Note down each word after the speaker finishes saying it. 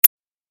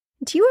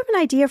Do you have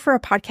an idea for a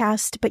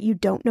podcast, but you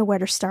don't know where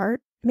to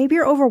start? Maybe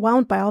you're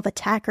overwhelmed by all the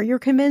tech, or you're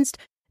convinced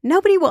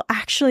nobody will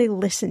actually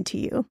listen to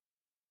you.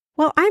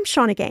 Well, I'm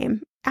Shannah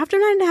Game. After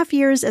 9.5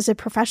 years as a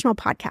professional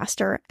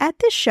podcaster, at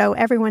this show,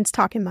 everyone's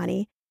talking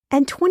money,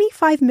 and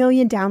 25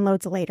 million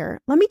downloads later,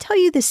 let me tell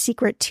you the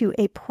secret to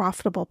a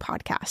profitable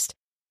podcast.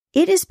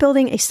 It is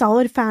building a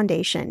solid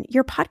foundation,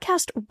 your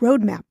podcast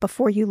roadmap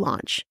before you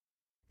launch.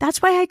 That's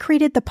why I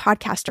created the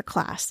Podcaster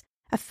Class,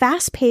 a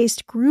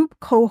fast-paced group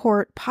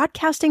cohort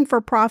podcasting for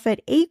profit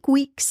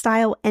 8-week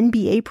style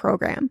MBA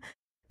program.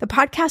 The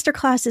Podcaster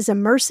Class is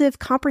immersive,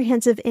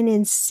 comprehensive, and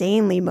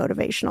insanely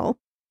motivational.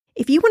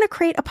 If you want to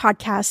create a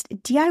podcast,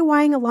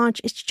 DIYing a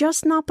launch is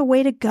just not the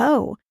way to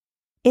go.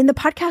 In the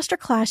Podcaster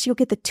Class, you'll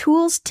get the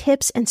tools,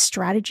 tips, and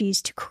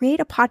strategies to create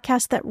a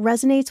podcast that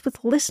resonates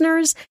with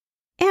listeners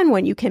and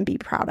one you can be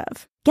proud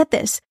of. Get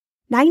this,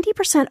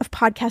 90% of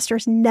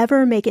podcasters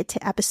never make it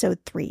to episode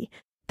 3.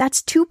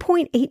 That's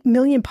 2.8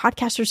 million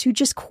podcasters who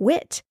just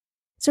quit.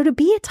 So to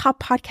be a top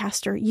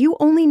podcaster, you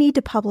only need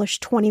to publish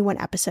 21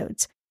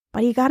 episodes,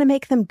 but you got to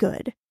make them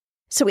good.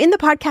 So in the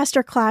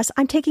Podcaster Class,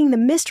 I'm taking the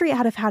mystery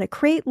out of how to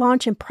create,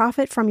 launch, and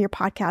profit from your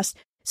podcast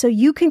so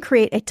you can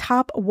create a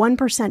top 1%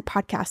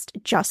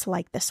 podcast just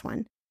like this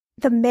one.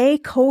 The May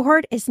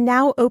cohort is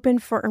now open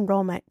for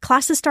enrollment.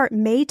 Classes start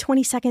May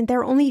 22nd. There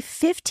are only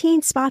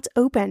 15 spots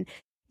open.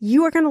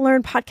 You are going to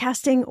learn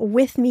podcasting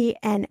with me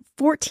and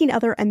 14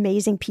 other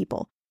amazing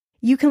people.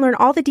 You can learn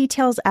all the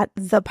details at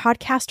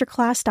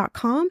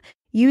thepodcasterclass.com.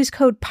 Use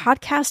code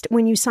PODCAST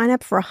when you sign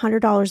up for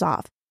 $100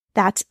 off.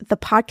 That's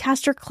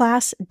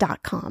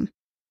thepodcasterclass.com.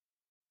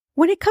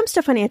 When it comes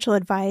to financial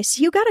advice,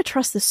 you got to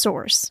trust the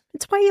source.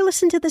 It's why you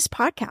listen to this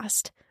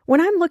podcast.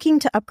 When I'm looking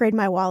to upgrade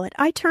my wallet,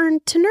 I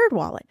turn to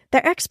NerdWallet.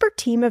 Their expert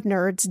team of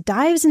nerds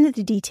dives into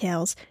the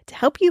details to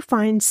help you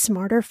find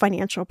smarter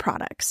financial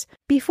products.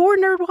 Before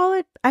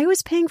NerdWallet, I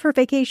was paying for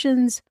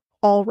vacations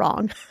all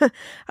wrong.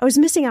 I was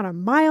missing out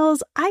on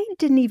miles I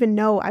didn't even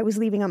know I was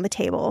leaving on the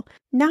table.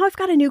 Now I've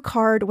got a new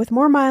card with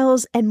more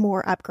miles and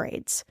more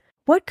upgrades.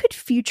 What could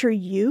future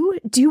you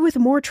do with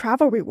more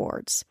travel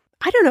rewards?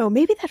 I don't know,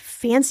 maybe that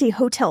fancy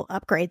hotel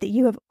upgrade that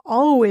you have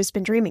always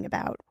been dreaming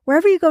about.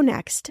 Wherever you go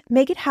next,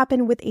 make it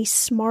happen with a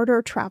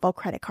smarter travel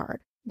credit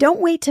card. Don't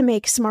wait to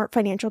make smart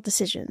financial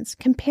decisions.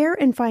 Compare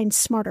and find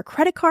smarter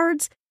credit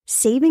cards,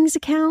 savings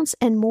accounts,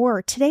 and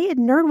more today at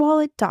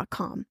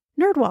nerdwallet.com.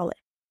 NerdWallet.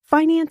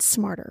 Finance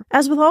smarter.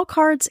 As with all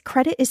cards,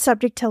 credit is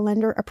subject to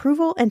lender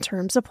approval and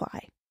terms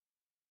apply.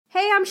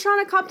 Hey, I'm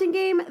Shannah Compton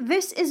Game.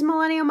 This is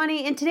Millennial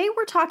Money, and today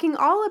we're talking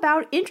all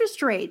about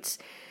interest rates.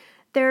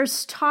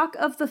 There's talk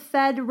of the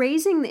Fed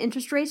raising the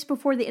interest rates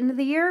before the end of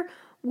the year.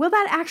 Will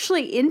that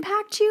actually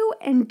impact you,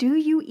 and do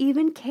you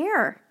even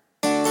care?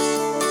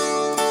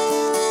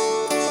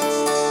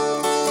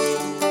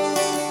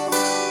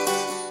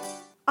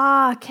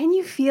 Can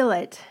you feel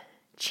it?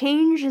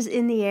 Change is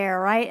in the air,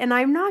 right? And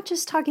I'm not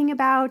just talking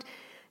about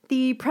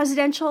the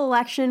presidential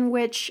election,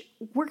 which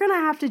we're going to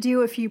have to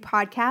do a few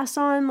podcasts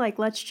on. Like,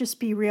 let's just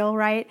be real,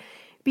 right?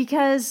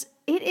 Because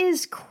it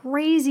is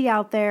crazy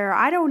out there.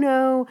 I don't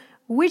know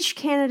which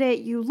candidate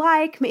you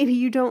like. Maybe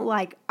you don't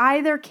like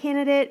either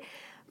candidate,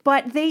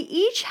 but they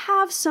each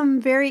have some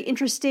very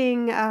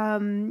interesting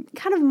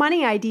kind of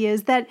money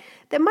ideas that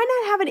might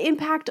not have an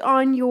impact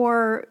on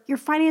your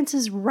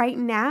finances right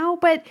now,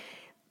 but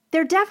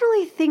they're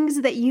definitely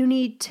things that you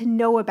need to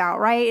know about,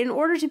 right? In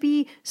order to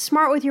be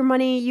smart with your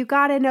money, you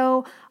got to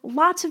know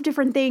lots of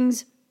different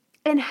things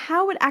and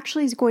how it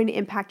actually is going to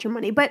impact your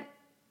money. But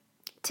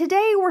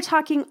today we're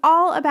talking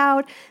all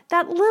about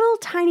that little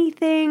tiny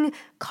thing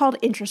called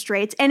interest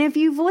rates. And if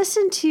you've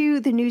listened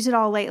to the news at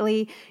all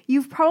lately,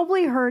 you've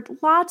probably heard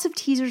lots of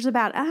teasers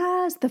about,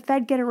 is the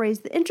Fed going to raise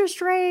the interest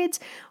rates?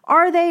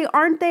 Are they?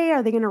 Aren't they?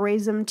 Are they going to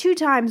raise them 2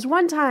 times,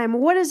 1 time?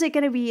 What is it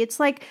going to be? It's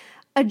like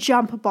a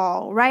jump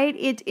ball, right?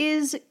 It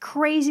is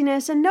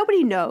craziness and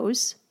nobody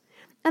knows.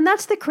 And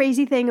that's the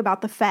crazy thing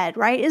about the Fed,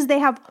 right? Is they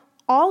have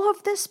all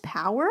of this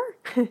power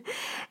and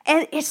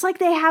it's like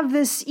they have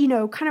this,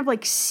 kind of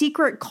like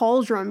secret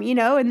cauldron,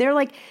 and they're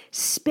like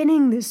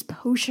spinning this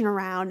potion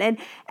around and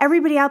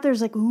everybody out there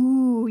is like,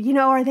 ooh,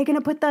 are they going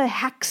to put the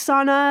hex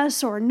on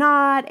us or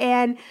not?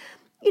 And,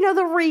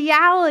 the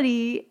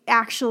reality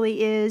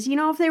actually is,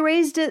 if they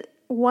raised it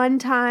 1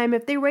 time,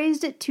 if they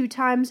raised it 2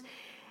 times,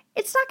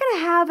 it's not going to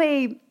have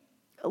a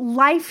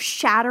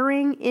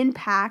life-shattering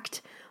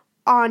impact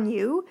on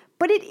you,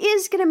 but it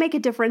is going to make a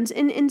difference,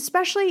 and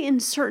especially in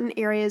certain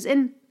areas.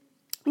 And,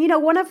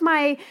 one of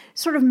my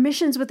sort of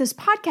missions with this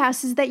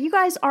podcast is that you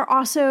guys are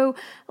also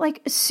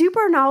like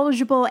super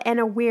knowledgeable and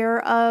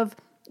aware of,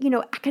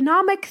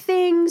 economic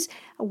things,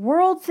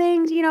 world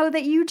things,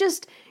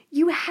 that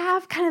you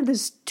have kind of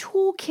this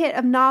toolkit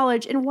of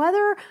knowledge, and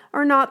whether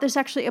or not this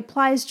actually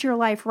applies to your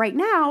life right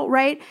now,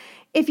 right?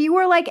 If you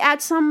were like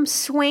at some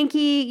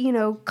swanky,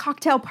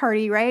 cocktail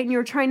party, right? And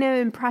you're trying to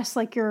impress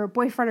like your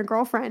boyfriend or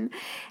girlfriend.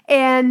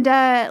 And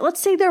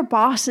let's say their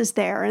boss is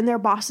there and their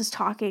boss is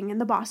talking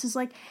and the boss is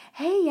like,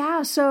 hey,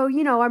 yeah, so,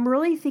 I'm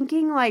really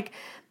thinking like,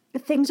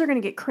 things are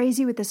going to get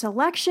crazy with this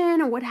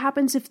election, and what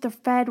happens if the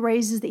Fed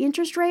raises the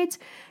interest rates,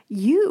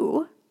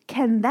 you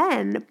can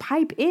then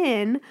pipe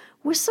in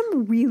with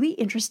some really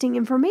interesting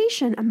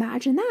information.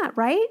 Imagine that,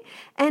 right?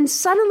 And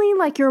suddenly,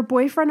 like, your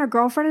boyfriend or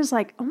girlfriend is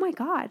like, oh my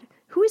God,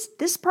 who is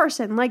this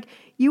person? Like,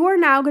 you are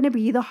now going to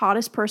be the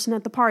hottest person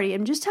at the party.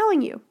 I'm just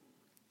telling you.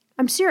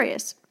 I'm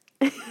serious.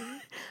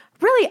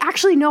 Really,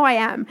 actually, no, I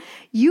am.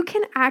 You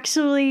can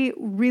actually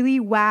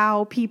really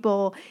wow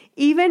people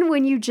even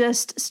when you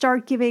just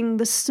start giving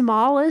the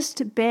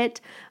smallest bit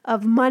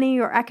of money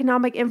or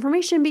economic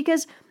information,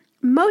 because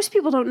most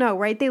people don't know,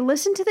 right? They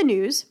listen to the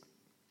news.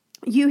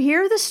 You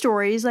hear the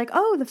stories like,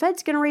 oh, the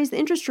Fed's going to raise the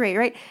interest rate,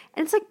 right?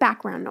 And it's like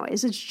background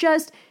noise. It's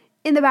just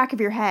in the back of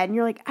your head. And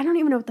you're like, I don't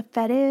even know what the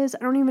Fed is. I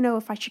don't even know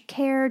if I should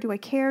care. Do I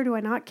care? Do I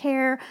not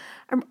care?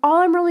 All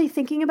I'm really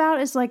thinking about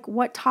is like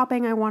what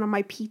topping I want on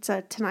my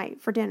pizza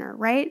tonight for dinner,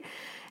 right?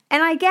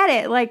 And I get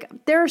it. Like,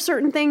 there are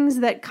certain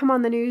things that come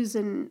on the news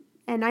and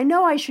I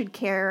know I should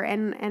care.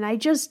 And I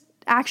just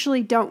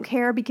actually don't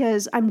care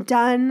because I'm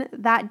done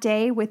that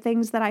day with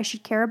things that I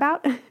should care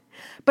about.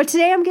 But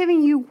today I'm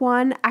giving you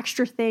one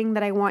extra thing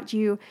that I want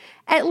you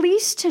at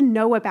least to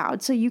know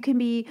about so you can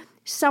be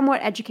somewhat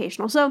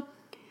educational. So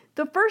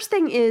the first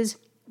thing is,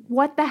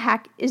 what the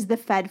heck is the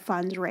Fed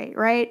funds rate,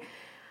 right?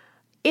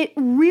 It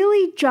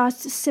really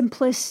just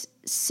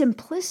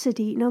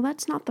simplicity. No,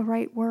 that's not the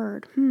right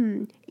word.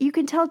 You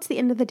can tell it's the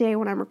end of the day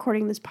when I'm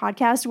recording this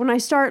podcast, when I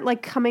start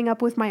like coming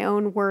up with my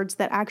own words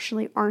that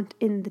actually aren't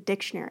in the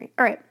dictionary.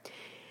 All right.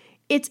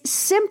 It's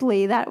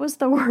simply, that was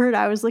the word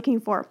I was looking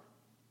for.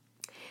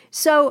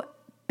 So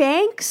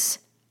banks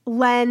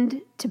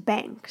lend to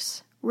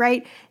banks,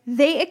 right?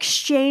 They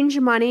exchange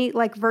money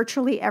like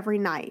virtually every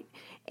night.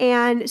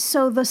 And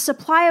so the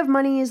supply of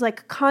money is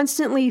like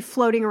constantly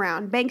floating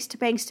around, banks to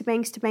banks to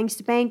banks to banks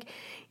to bank.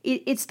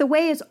 It's the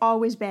way it's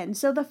always been.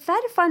 So the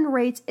Fed fund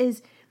rates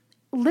is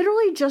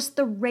literally just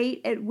the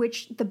rate at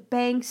which the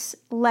banks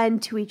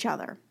lend to each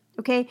other.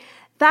 Okay,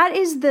 that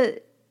is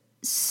the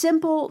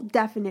simple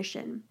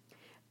definition.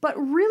 But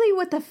really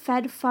what the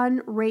Fed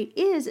fund rate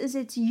is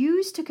it's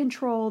used to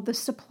control the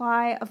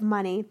supply of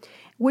money,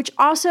 which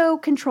also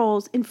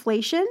controls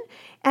inflation.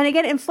 And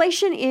again,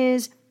 inflation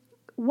is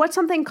what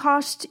something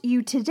costs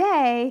you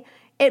today,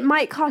 it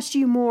might cost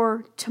you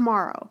more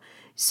tomorrow.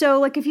 So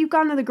like if you've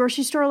gone to the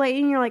grocery store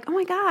lately and you're like, oh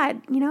my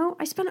God,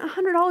 I spent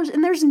 $100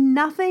 and there's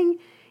nothing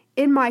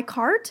in my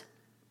cart,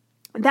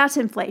 that's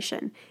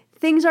inflation.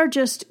 Things are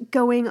just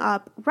going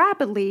up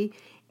rapidly.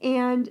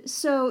 And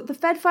so the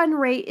Fed fund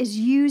rate is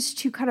used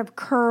to kind of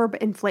curb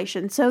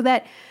inflation so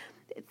that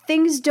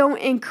things don't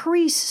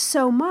increase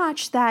so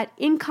much that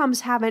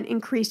incomes haven't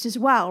increased as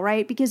well,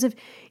 right? Because if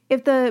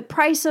the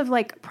price of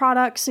like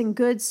products and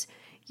goods,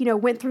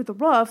 went through the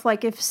roof,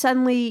 like if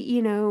suddenly,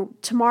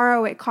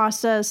 tomorrow it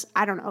costs us,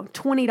 I don't know,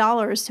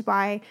 $20 to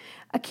buy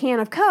a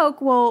can of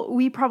Coke, well,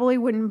 we probably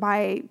wouldn't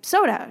buy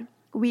soda.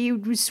 We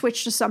would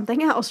switch to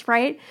something else,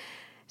 right?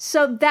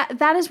 So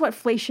that is what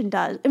inflation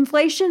does.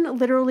 Inflation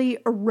literally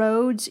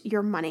erodes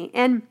your money.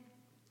 And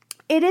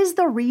it is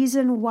the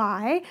reason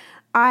why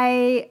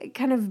I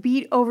kind of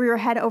beat over your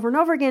head over and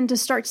over again to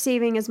start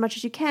saving as much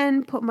as you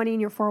can, put money in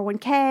your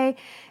 401k,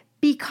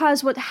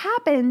 because what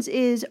happens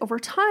is over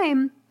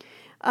time,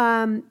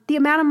 the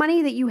amount of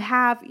money that you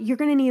have, you're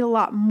going to need a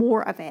lot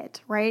more of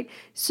it, right?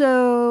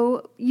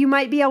 So you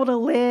might be able to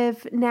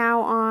live now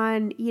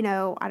on,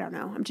 I don't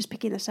know, I'm just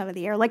picking this out of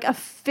the air, like a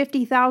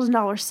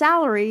 $50,000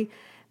 salary,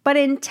 but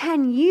in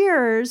 10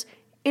 years,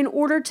 in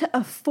order to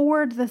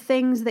afford the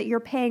things that you're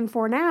paying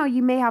for now,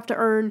 you may have to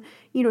earn,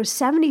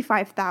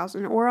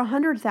 $75,000 or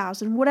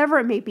 $100,000, whatever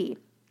it may be.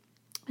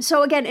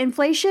 So again,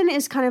 inflation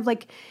is kind of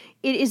like,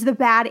 it is the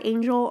bad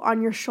angel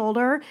on your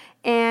shoulder,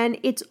 and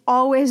it's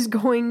always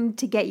going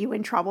to get you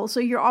in trouble.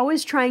 So you're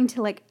always trying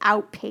to like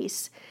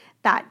outpace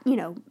that,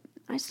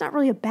 it's not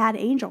really a bad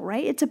angel,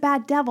 right? It's a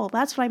bad devil.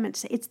 That's what I meant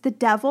to say. It's the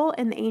devil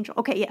and the angel.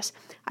 Okay, yes,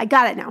 I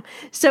got it now.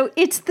 So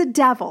it's the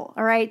devil,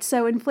 all right?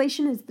 So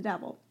inflation is the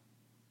devil.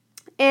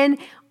 And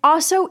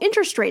also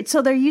interest rates.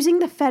 So they're using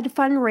the Fed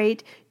fund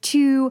rate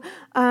to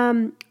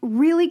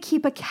really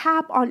keep a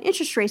cap on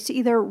interest rates, to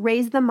either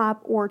raise them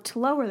up or to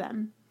lower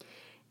them.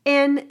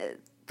 And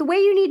the way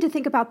you need to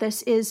think about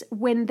this is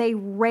when they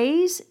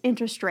raise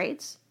interest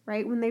rates,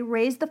 right? When they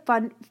raise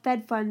the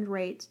Fed fund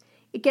rates,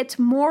 it gets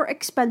more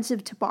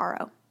expensive to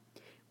borrow.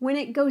 When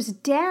it goes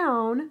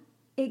down,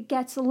 it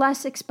gets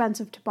less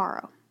expensive to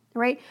borrow,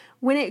 right?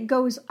 When it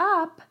goes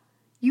up,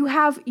 you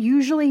have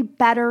usually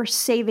better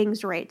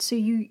savings rates. So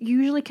you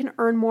usually can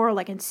earn more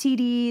like in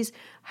CDs,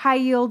 high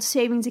yield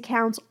savings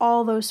accounts,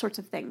 all those sorts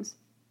of things.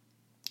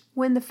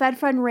 When the Fed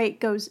fund rate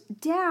goes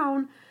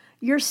down,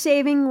 your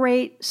saving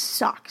rate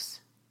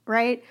sucks,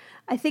 right?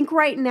 I think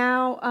right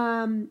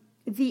now,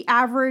 the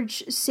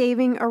average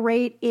saving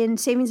rate in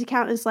savings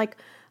account is like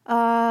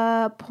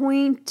I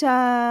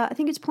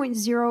think it's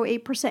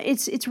 0.08%.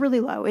 It's really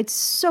low. It's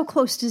so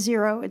close to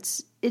zero.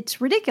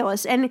 It's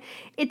ridiculous. And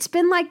it's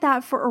been like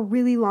that for a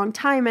really long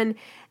time.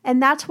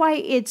 And that's why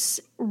it's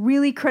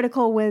really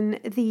critical when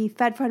the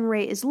Fed fund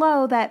rate is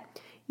low that,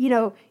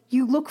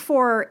 you look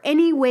for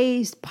any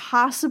ways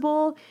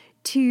possible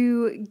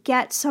to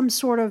get some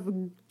sort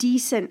of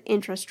decent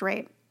interest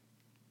rate.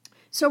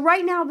 So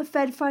right now, the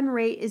Fed fund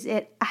rate is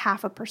at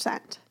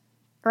 0.5%,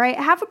 right?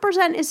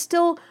 0.5% is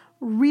still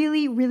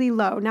really, really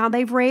low. Now,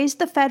 they've raised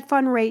the Fed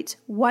fund rate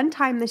one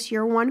time this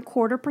year,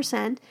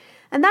 0.25%.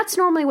 And that's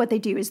normally what they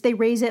do, is they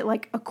raise it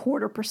like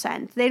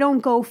 0.25%. They don't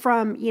go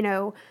from,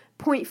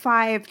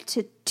 0.5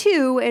 to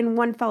 2 in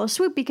one fell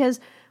swoop, because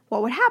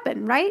what would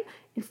happen, right?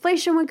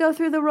 Inflation would go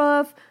through the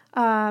roof.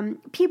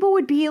 People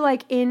would be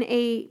like in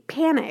a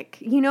panic.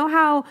 You know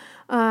how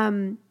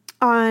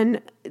on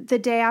the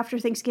day after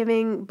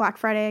Thanksgiving, Black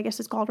Friday, I guess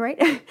it's called,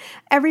 right?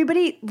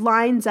 Everybody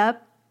lines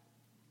up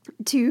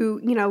to,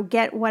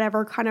 get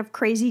whatever kind of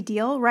crazy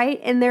deal, right?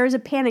 And there's a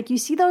panic. You've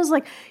seen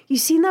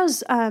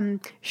those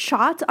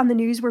shots on the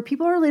news where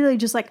people are literally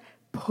just like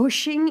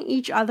pushing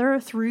each other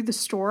through the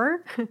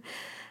store.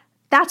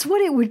 That's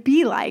what it would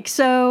be like.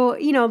 So,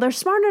 they're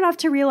smart enough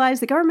to realize,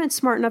 the government's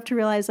smart enough to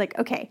realize, like,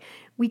 okay,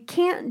 we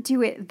can't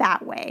do it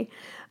that way.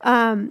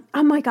 Oh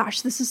my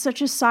gosh, this is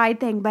such a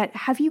side thing, but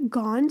have you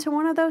gone to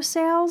one of those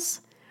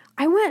sales?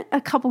 I went a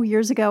couple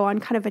years ago on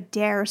kind of a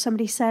dare.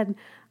 Somebody said,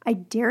 I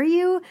dare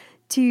you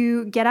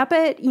to get up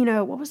at,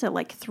 what was it,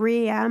 like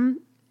 3 a.m.,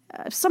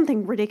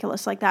 something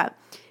ridiculous like that,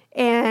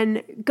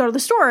 and go to the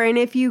store. And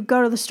if you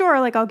go to the store,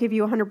 like, I'll give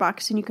you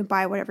 $100 and you can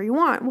buy whatever you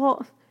want.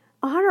 Well,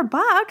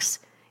 $100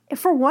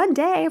 for one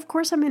day, of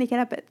course I'm going to get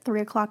up at 3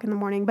 o'clock in the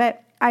morning,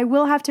 but I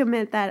will have to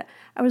admit that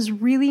I was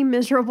really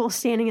miserable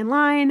standing in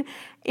line,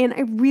 and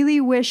I really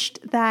wished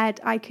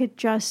that I could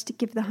just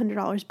give the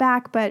 $100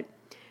 back, but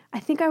I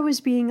think I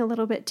was being a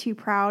little bit too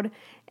proud,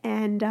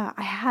 and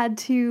I had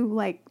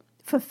to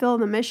fulfill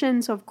the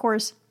mission. So of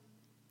course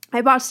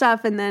I bought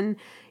stuff, and then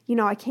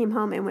I came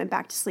home and went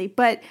back to sleep.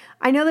 But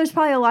I know there's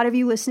probably a lot of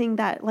you listening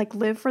that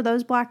live for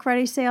those Black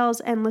Friday sales.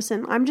 And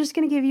listen, I'm just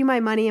going to give you my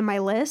money and my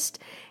list.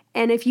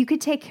 And if you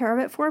could take care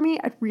of it for me,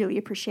 I'd really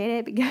appreciate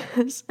it,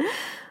 because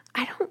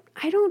I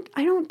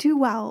don't do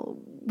well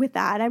with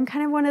that. I'm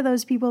kind of one of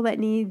those people that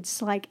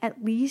needs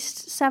at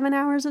least 7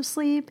 hours of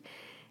sleep.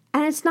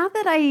 And it's not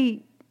that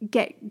I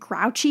get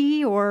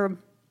grouchy, or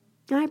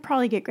I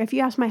probably get, if you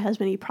ask my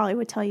husband, he probably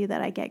would tell you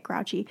that I get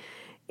grouchy.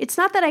 It's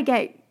not that I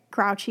get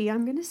grouchy,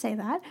 I'm going to say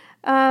that.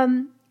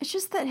 It's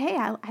just that, hey,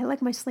 I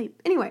like my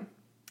sleep. Anyway,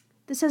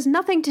 this has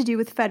nothing to do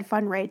with Fed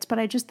fund rates, but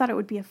I just thought it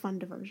would be a fun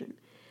diversion.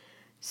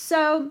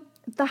 So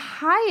the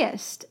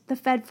highest the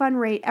Fed fund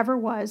rate ever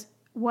was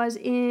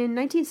in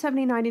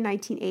 1979 to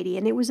 1980,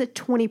 and it was at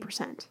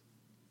 20%.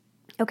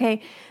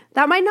 Okay,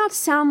 that might not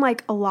sound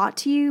like a lot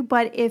to you,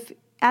 but if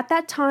at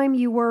that time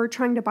you were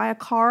trying to buy a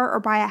car or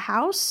buy a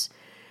house,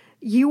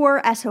 you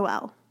were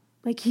SOL.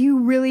 You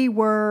really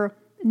were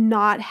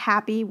not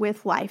happy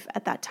with life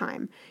at that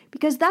time,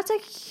 because that's a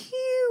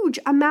huge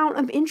amount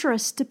of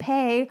interest to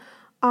pay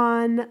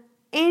on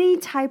any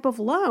type of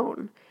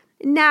loan.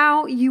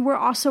 Now, you were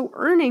also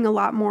earning a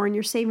lot more in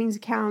your savings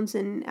accounts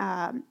and,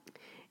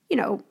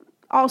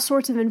 all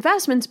sorts of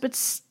investments, but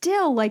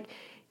still,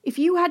 if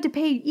you had to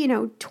pay,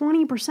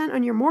 20%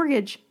 on your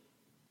mortgage,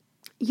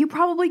 you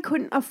probably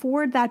couldn't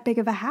afford that big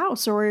of a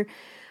house, or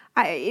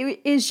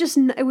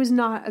it was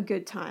not a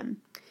good time.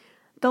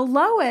 The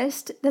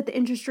lowest that the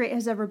interest rate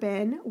has ever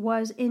been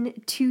was in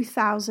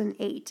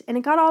 2008, and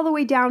it got all the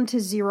way down to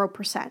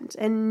 0%.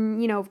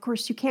 And, of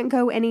course, you can't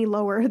go any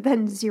lower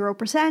than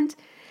 0%.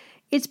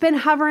 It's been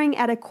hovering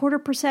at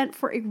 0.25%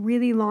 for a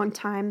really long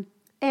time.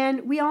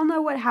 And we all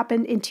know what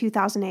happened in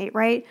 2008,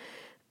 right?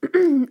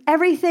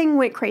 Everything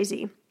went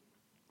crazy.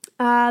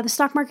 The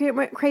stock market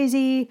went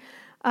crazy.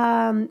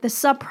 The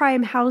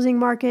subprime housing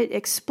market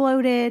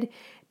exploded.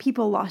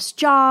 People lost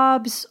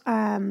jobs.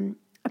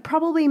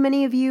 Probably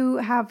many of you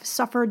have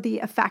suffered the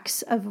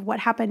effects of what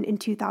happened in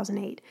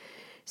 2008.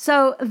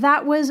 So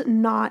that was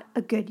not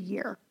a good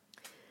year.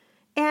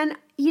 And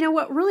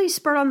what really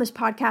spurred on this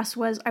podcast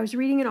was I was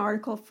reading an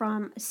article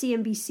from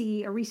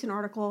CNBC, a recent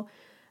article,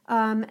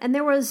 and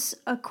there was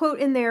a quote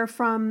in there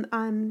from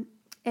an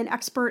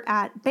expert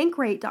at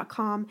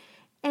Bankrate.com.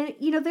 And,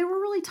 they were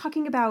really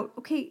talking about,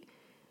 okay,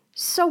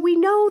 so we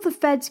know the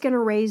Fed's going to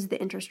raise the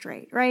interest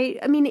rate, right?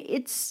 I mean,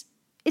 it's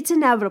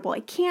inevitable.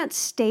 It can't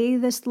stay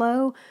this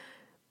low.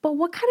 But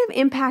what kind of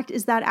impact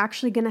is that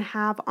actually going to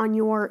have on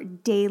your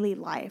daily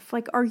life?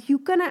 Are you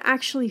going to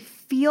actually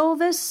feel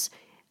this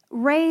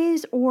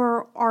raise,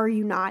 or are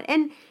you not?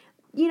 And,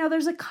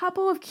 there's a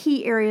couple of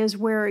key areas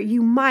where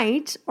you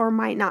might or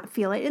might not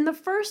feel it. And the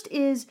first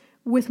is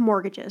with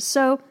mortgages.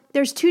 So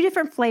there's two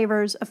different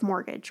flavors of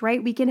mortgage,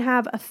 right? We can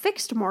have a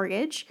fixed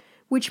mortgage,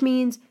 which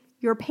means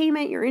your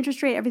payment, your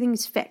interest rate,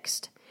 everything's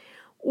fixed.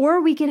 Or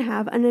we can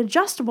have an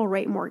adjustable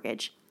rate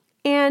mortgage.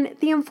 And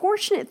the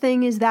unfortunate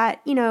thing is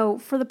that,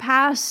 for the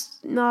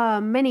past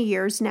many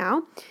years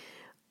now,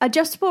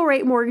 adjustable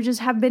rate mortgages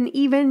have been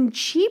even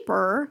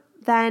cheaper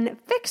than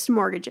fixed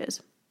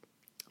mortgages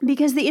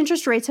because the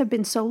interest rates have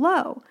been so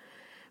low.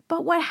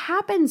 But what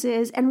happens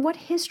is, and what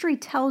history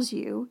tells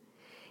you,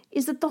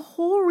 is that the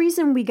whole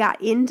reason we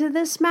got into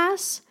this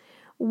mess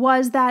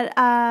was that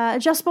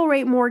adjustable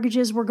rate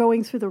mortgages were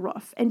going through the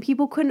roof and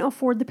people couldn't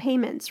afford the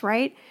payments,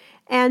 right?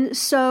 And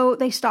so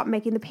they stopped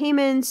making the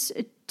payments.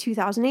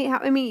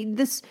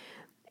 2008,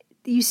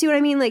 you see what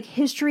I mean? Like,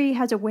 history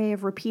has a way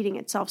of repeating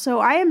itself. So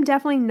I am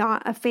definitely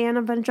not a fan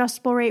of an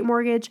adjustable rate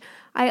mortgage.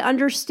 I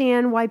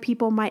understand why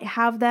people might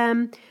have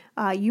them.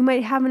 You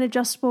might have an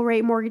adjustable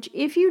rate mortgage.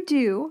 If you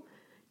do,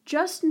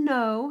 just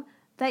know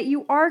that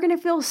you are going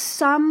to feel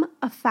some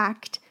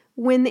effect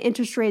when the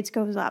interest rates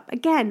goes up.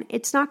 Again,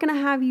 it's not going to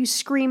have you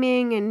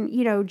screaming and,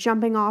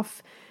 jumping out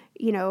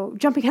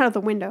of the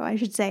window, I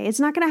should say. It's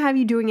not going to have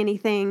you doing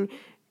anything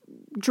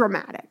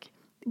dramatic,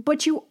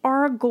 but you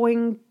are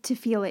going to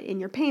feel it in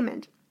your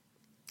payment.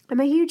 I'm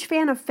a huge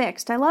fan of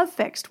fixed. I love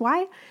fixed.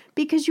 Why?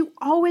 Because you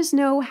always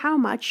know how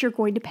much you're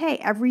going to pay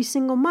every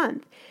single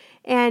month.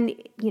 And,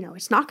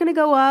 it's not going to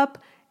go up.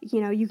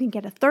 You can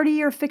get a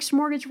 30-year fixed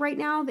mortgage right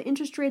now. The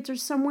interest rates are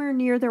somewhere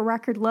near their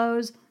record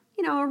lows,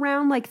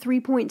 around like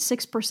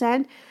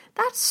 3.6%.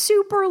 That's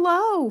super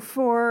low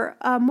for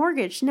a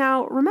mortgage.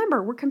 Now,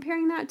 remember, we're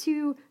comparing that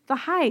to the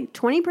high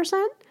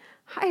 20%.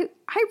 I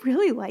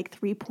really like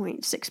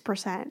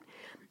 3.6%.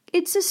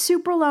 It's a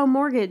super low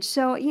mortgage.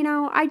 So,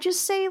 I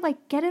just say,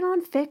 get it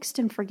on fixed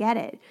and forget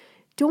it.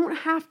 Don't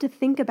have to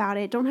think about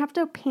it. Don't have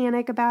to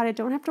panic about it.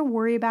 Don't have to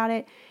worry about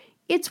it.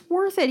 It's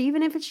worth it,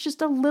 even if it's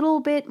just a little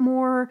bit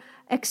more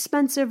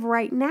expensive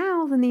right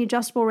now than the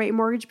adjustable rate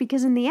mortgage,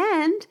 because in the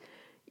end,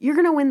 you're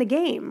going to win the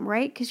game,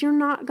 right? Because you're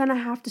not going to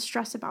have to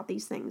stress about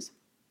these things.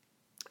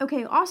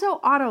 Okay, also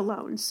auto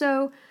loans.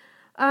 So,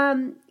 a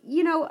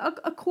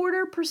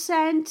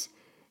 0.25%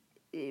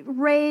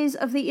 raise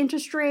of the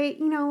interest rate,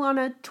 on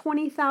a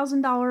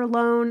 $20,000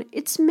 loan,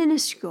 it's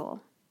minuscule.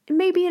 It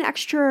may be an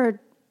extra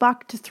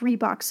 $1 to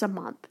 $3 a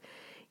month.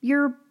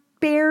 You're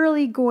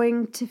barely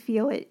going to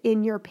feel it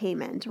in your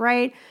payment,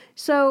 right?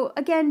 So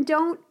again,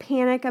 don't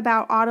panic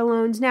about auto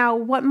loans. Now,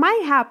 what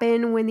might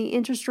happen when the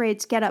interest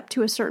rates get up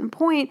to a certain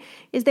point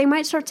is they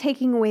might start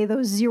taking away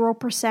those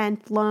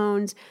 0%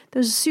 loans,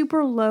 those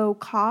super low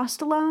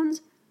cost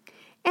loans,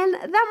 and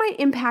that might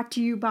impact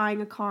you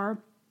buying a car.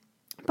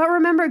 But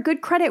remember,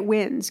 good credit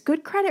wins.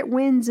 Good credit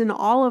wins in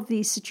all of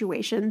these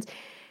situations.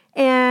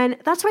 And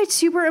that's why it's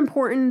super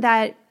important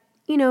that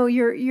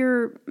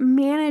you're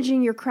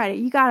managing your credit.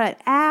 You got an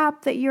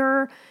app that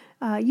you're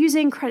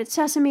using, Credit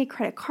Sesame,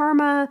 Credit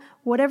Karma,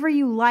 whatever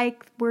you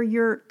like, where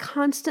you're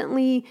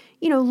constantly,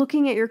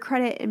 looking at your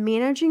credit and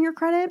managing your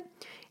credit.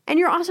 And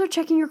you're also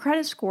checking your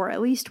credit score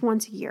at least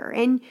once a year.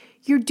 And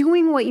you're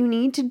doing what you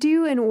need to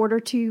do in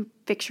order to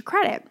fix your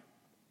credit.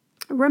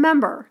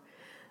 Remember,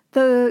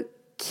 the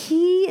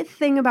key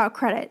thing about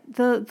credit,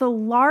 the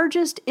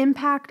largest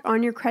impact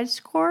on your credit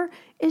score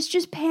is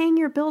just paying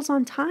your bills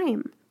on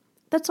time.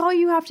 That's all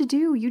you have to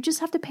do. You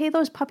just have to pay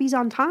those puppies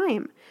on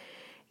time.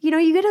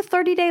 You get a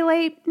 30-day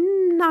late,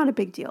 not a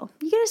big deal.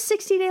 You get a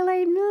 60-day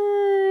late,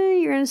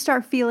 you're going to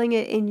start feeling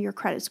it in your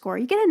credit score.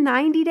 You get a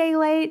 90-day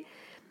late,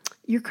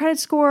 your credit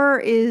score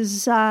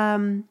is,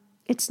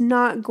 it's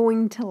not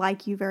going to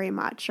like you very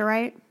much, all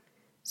right?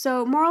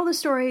 So moral of the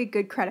story,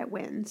 good credit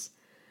wins.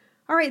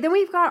 All right, then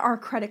we've got our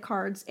credit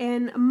cards,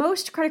 and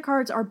most credit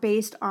cards are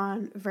based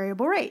on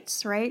variable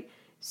rates, right?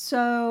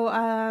 So,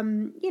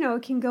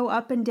 it can go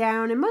up and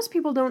down, and most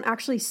people don't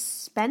actually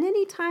spend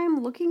any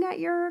time looking at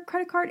your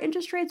credit card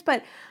interest rates,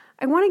 but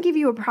I want to give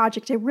you a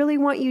project. I really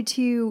want you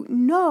to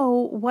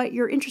know what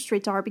your interest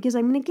rates are, because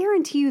I'm going to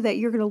guarantee you that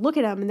you're going to look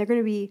at them and they're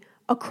going to be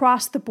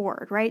across the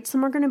board, right?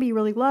 Some are going to be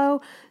really low,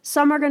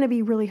 some are going to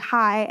be really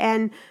high,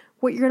 and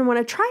what you're going to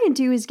want to try and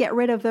do is get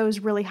rid of those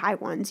really high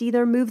ones.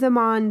 Either move them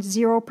on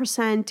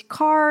 0%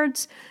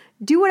 cards,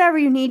 do whatever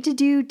you need to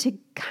do to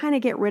kind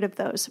of get rid of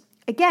those.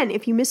 Again,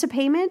 if you miss a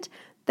payment,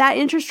 that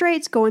interest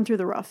rate's going through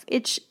the roof.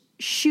 It's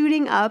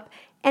shooting up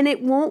and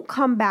it won't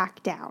come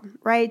back down,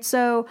 right?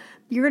 So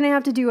you're going to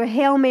have to do a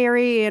Hail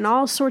Mary and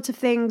all sorts of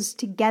things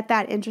to get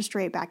that interest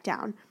rate back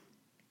down.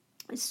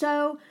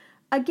 So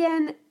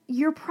again,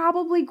 you're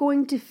probably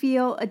going to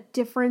feel a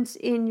difference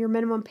in your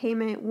minimum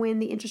payment when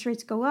the interest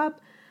rates go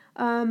up.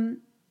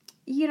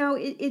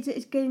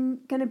 It's going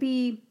to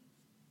be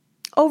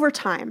over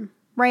time,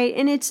 right?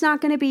 And it's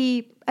not going to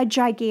be a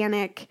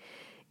gigantic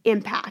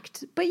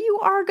impact, but you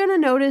are going to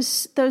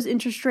notice those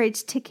interest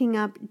rates ticking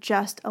up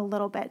just a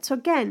little bit. So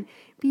again,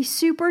 be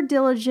super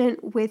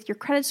diligent with your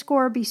credit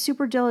score, be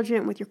super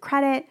diligent with your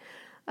credit.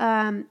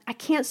 I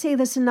can't say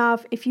this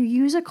enough. If you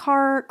use a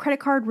credit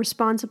card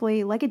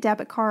responsibly, like a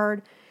debit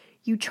card,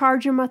 you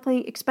charge your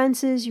monthly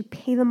expenses, you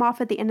pay them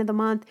off at the end of the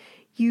month,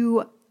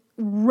 you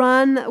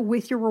run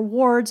with your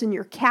rewards and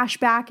your cash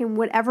back and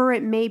whatever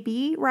it may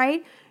be,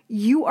 right?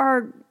 You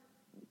are,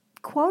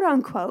 quote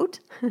unquote,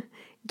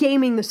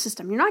 gaming the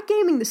system. You're not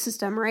gaming the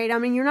system, right? I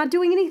mean, you're not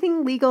doing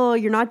anything legal.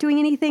 You're not doing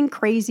anything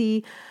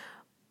crazy,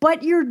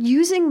 but you're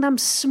using them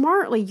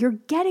smartly. You're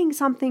getting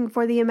something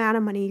for the amount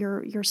of money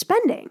you're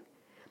spending.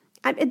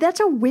 That's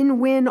a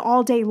win-win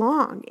all day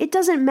long. It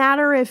doesn't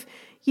matter if,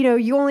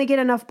 you only get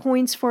enough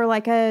points for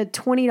like a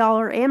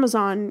 $20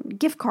 Amazon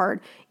gift card.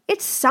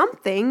 It's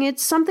something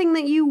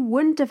that you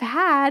wouldn't have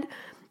had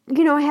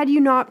had you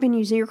not been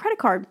using your credit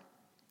card.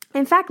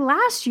 In fact,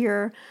 last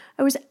year,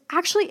 I was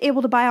actually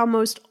able to buy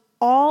almost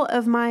all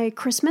of my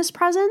Christmas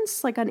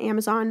presents, like on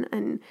Amazon.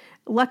 And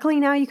luckily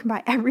now you can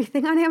buy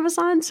everything on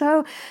Amazon.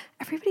 So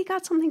everybody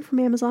got something from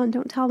Amazon.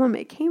 Don't tell them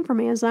it came from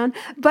Amazon.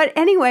 But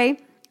anyway,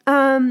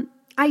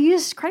 I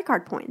used credit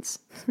card points,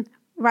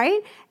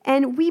 right?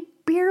 And we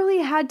barely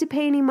had to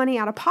pay any money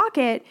out of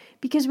pocket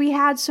because we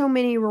had so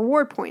many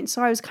reward points.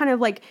 So I was kind of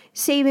like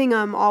saving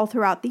them all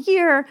throughout the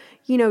year,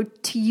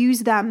 to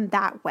use them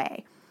that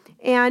way.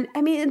 And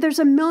I mean, there's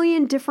a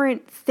million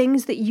different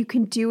things that you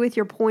can do with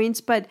your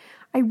points, but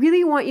I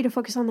really want you to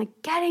focus on like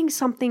getting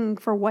something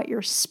for what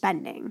you're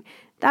spending.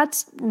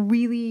 That's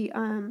really,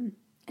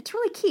 it's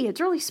really key.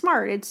 It's really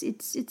smart.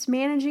 It's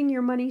managing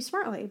your money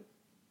smartly.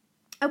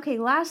 Okay,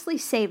 lastly,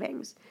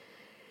 savings.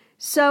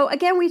 So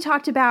again, we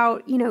talked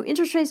about,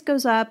 interest rates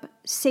goes up,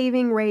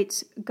 saving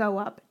rates go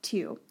up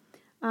too.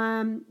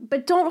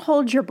 But don't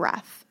hold your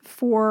breath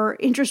for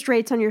interest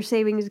rates on your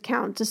savings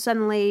account to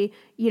suddenly,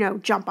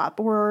 jump up.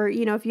 Or,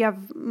 if you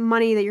have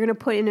money that you're going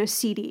to put in a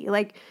CD,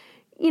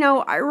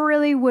 I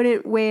really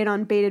wouldn't wait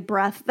on bated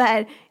breath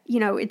that,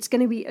 it's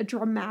going to be a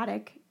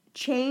dramatic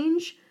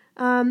change.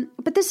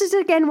 But this is,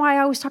 again, why I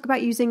always talk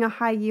about using a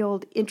high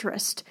yield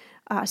interest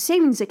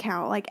savings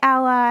account like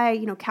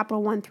Ally,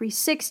 Capital One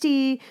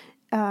 360,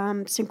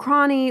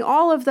 Synchrony,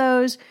 all of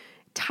those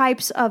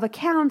types of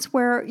accounts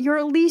where you're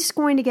at least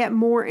going to get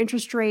more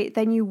interest rate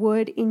than you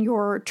would in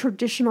your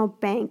traditional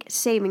bank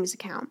savings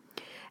account.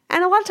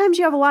 And a lot of times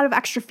you have a lot of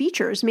extra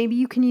features. Maybe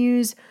you can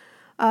use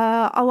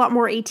a lot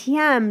more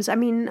ATMs. I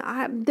mean,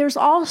 there's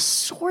all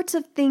sorts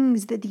of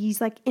things that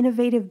these like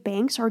innovative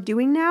banks are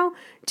doing now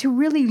to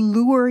really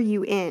lure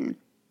you in.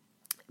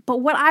 But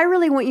what I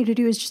really want you to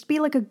do is just be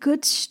like a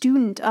good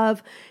student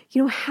of,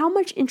 how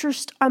much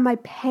interest am I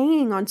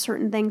paying on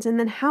certain things? And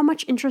then how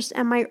much interest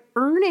am I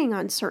earning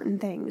on certain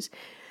things?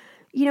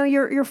 Your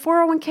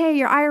 401k,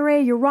 your IRA,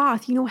 your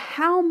Roth,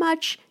 how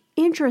much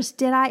interest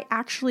did I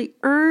actually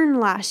earn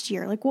last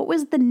year? Like what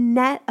was the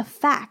net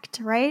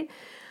effect, right?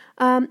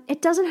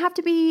 It doesn't have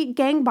to be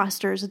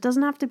gangbusters. It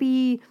doesn't have to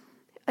be,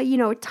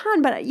 a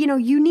ton, but,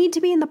 you need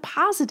to be in the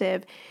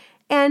positive.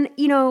 And,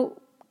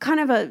 kind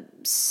of a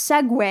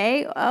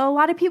segue, a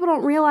lot of people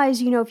don't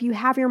realize, if you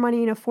have your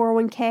money in a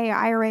 401k,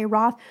 IRA,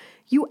 Roth,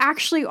 you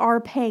actually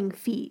are paying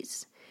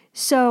fees.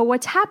 So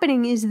what's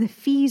happening is the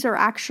fees are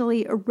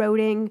actually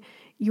eroding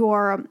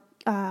your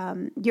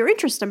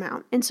interest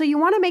amount. And so you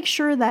want to make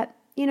sure that,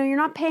 you're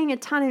not paying a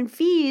ton in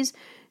fees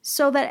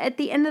so that at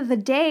the end of the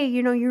day,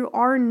 you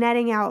are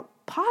netting out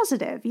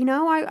positive.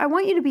 I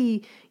want you to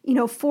be,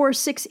 4,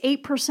 6,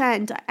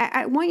 8%.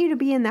 I want you to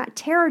be in that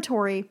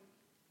territory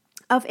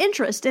of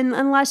interest. And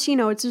unless,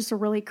 it's just a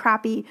really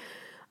crappy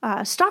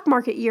stock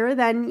market year,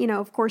 then,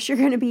 of course, you're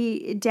going to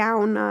be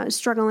down,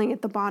 struggling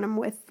at the bottom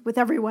with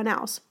everyone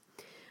else.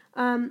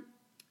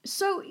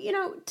 So,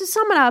 to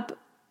sum it up,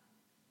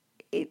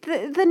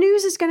 the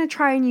news is going to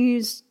try and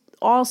use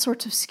all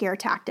sorts of scare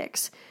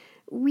tactics.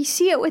 We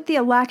see it with the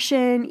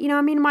election.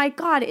 My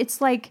God, it's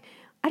like,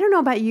 I don't know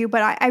about you,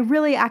 but I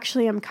really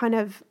actually am kind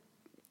of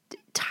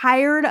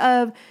tired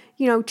of,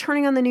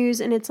 turning on the news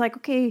and it's like,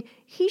 okay,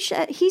 he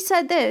said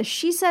this,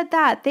 she said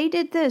that, they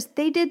did this,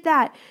 they did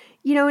that.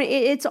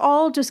 It's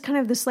all just kind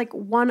of this like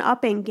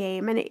one-upping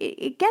game, and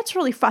it gets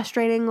really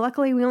frustrating.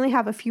 Luckily, we only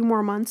have a few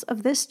more months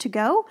of this to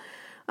go.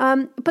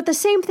 But the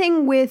same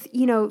thing with,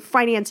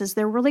 finances.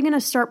 They're really going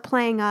to start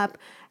playing up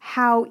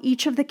how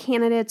each of the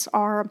candidates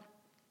are,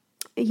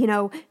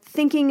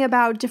 thinking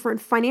about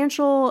different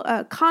financial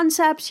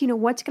concepts,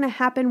 what's going to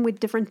happen with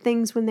different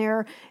things when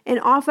they're in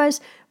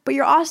office. But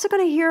you're also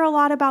going to hear a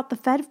lot about the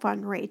Fed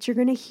fund rates. You're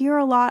going to hear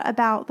a lot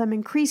about them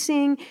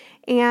increasing.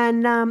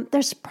 And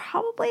there's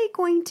probably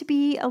going to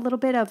be a little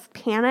bit of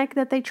panic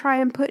that they try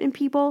and put in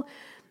people.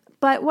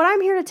 But what I'm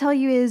here to tell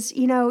you is,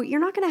 you're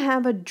not going to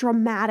have a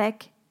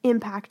dramatic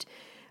impact.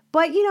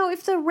 But,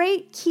 if the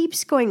rate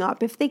keeps going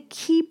up, if they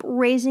keep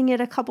raising it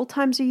a couple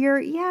times a year,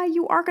 yeah,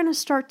 you are going to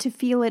start to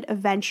feel it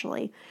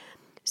eventually.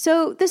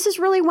 So this is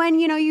really when,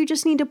 you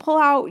just need to pull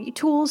out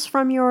tools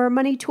from your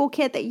money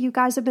toolkit that you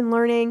guys have been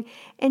learning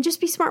and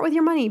just be smart with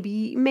your money.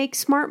 Make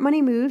smart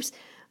money moves.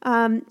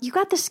 You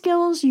got the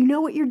skills, you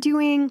know what you're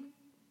doing.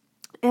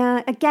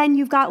 Again,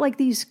 you've got like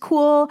these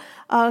cool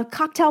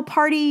cocktail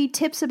party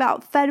tips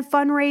about Fed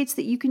fund rates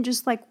that you can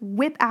just like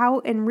whip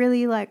out and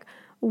really like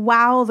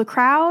wow the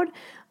crowd.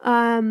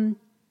 I'm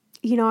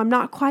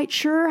not quite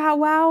sure how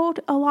wowed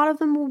a lot of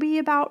them will be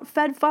about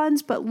Fed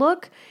funds, but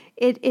look,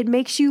 it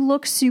makes you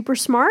look super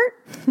smart.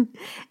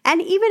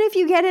 And even if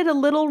you get it a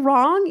little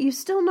wrong, you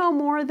still know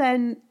more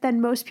than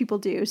most people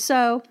do.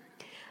 So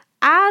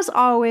as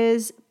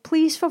always,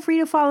 please feel free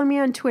to follow me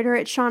on Twitter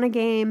at Shauna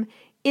Game,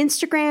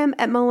 Instagram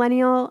at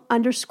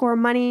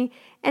millennial_money.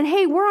 And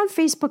hey, we're on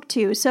Facebook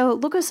too. So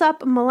look us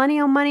up,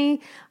 Millennial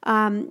Money.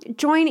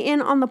 Join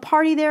in on the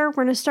party there. We're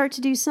going to start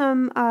to do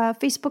some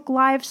Facebook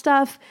Live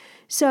stuff.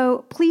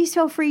 So please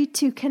feel free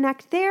to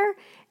connect there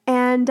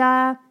and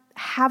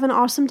have an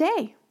awesome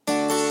day.